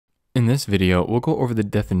In this video, we'll go over the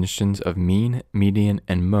definitions of mean, median,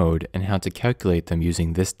 and mode and how to calculate them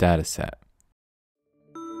using this data set.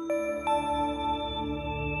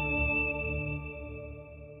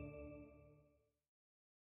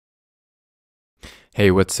 Hey,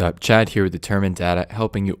 what's up? Chad here with Determined Data,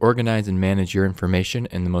 helping you organize and manage your information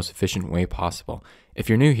in the most efficient way possible. If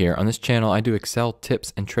you're new here, on this channel I do Excel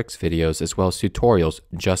tips and tricks videos as well as tutorials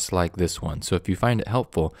just like this one. So if you find it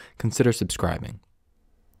helpful, consider subscribing.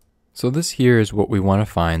 So this here is what we want to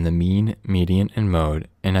find, the mean, median, and mode.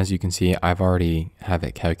 And as you can see, I've already have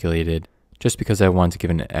it calculated just because I want to give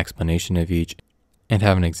an explanation of each and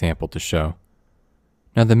have an example to show.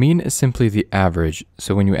 Now the mean is simply the average,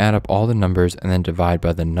 so when you add up all the numbers and then divide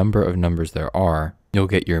by the number of numbers there are, you'll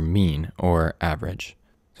get your mean or average.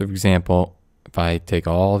 So for example, if I take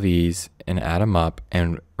all these and add them up,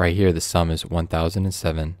 and right here the sum is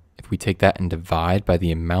 1007, if we take that and divide by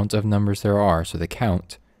the amount of numbers there are, so the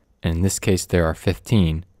count, and in this case there are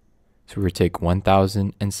 15, so we would take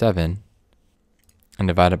 1007 and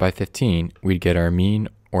divide it by 15, we'd get our mean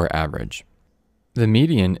or average. The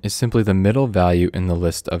median is simply the middle value in the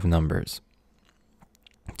list of numbers.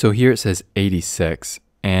 So here it says 86,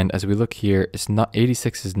 and as we look here,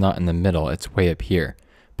 86 is not in the middle, it's way up here.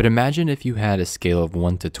 But imagine if you had a scale of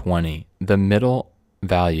 1 to 20, the middle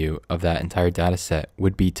value of that entire data set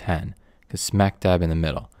would be 10, because smack dab in the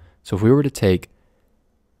middle. So if we were to take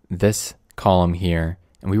this column here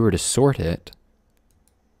and we were to sort it,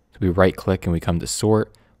 so we right click and we come to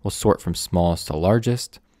sort, we'll sort from smallest to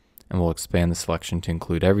largest, and we'll expand the selection to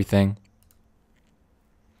include everything.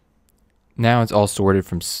 Now it's all sorted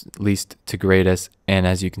from least to greatest, and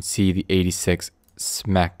as you can see, the 86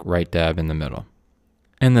 smack right dab in the middle.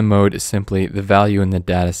 And the mode is simply the value in the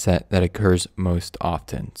data set that occurs most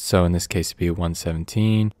often. So in this case it'd be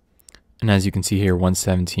 117, and as you can see here,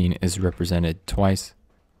 117 is represented twice,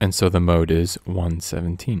 and so the mode is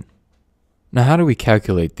 117. Now how do we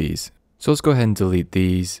calculate these? So let's go ahead and delete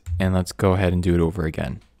these, and let's go ahead and do it over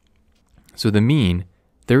again. So the mean,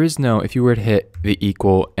 there is no, if you were to hit the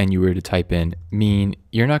equal and you were to type in mean,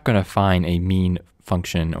 you're not going to find a mean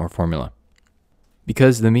function or formula,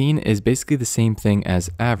 because the mean is basically the same thing as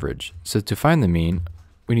average. So to find the mean,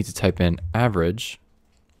 we need to type in average,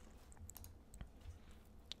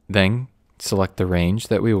 then select the range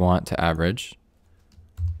that we want to average,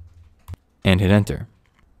 and hit enter.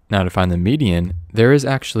 Now to find the median, there is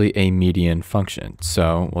actually a median function.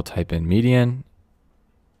 So we'll type in median,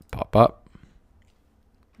 pop up,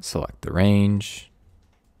 select the range,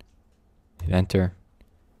 hit enter,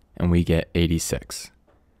 and we get 86.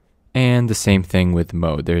 And the same thing with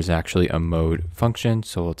mode. There's actually a mode function,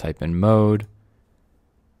 so we'll type in mode,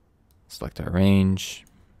 select our range,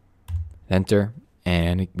 enter,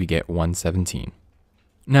 and we get 117.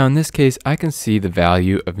 Now in this case, I can see the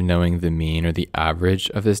value of knowing the mean or the average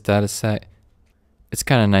of this data set. It's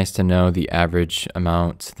kind of nice to know the average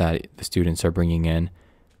amount that the students are bringing in,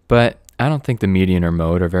 but I don't think the median or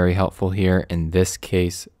mode are very helpful here in this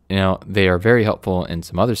case. You know, they are very helpful in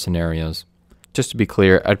some other scenarios. Just to be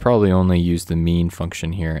clear, I'd probably only use the mean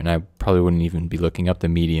function here, and I probably wouldn't even be looking up the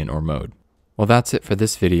median or mode. Well, that's it for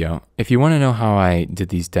this video. If you want to know how I did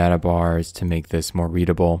these data bars to make this more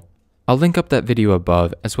readable, I'll link up that video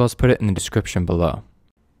above as well as put it in the description below.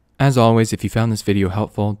 As always, if you found this video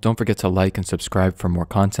helpful, don't forget to like and subscribe for more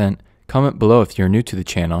content. Comment below if you're new to the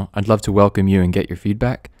channel. I'd love to welcome you and get your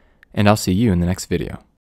feedback. And I'll see you in the next video.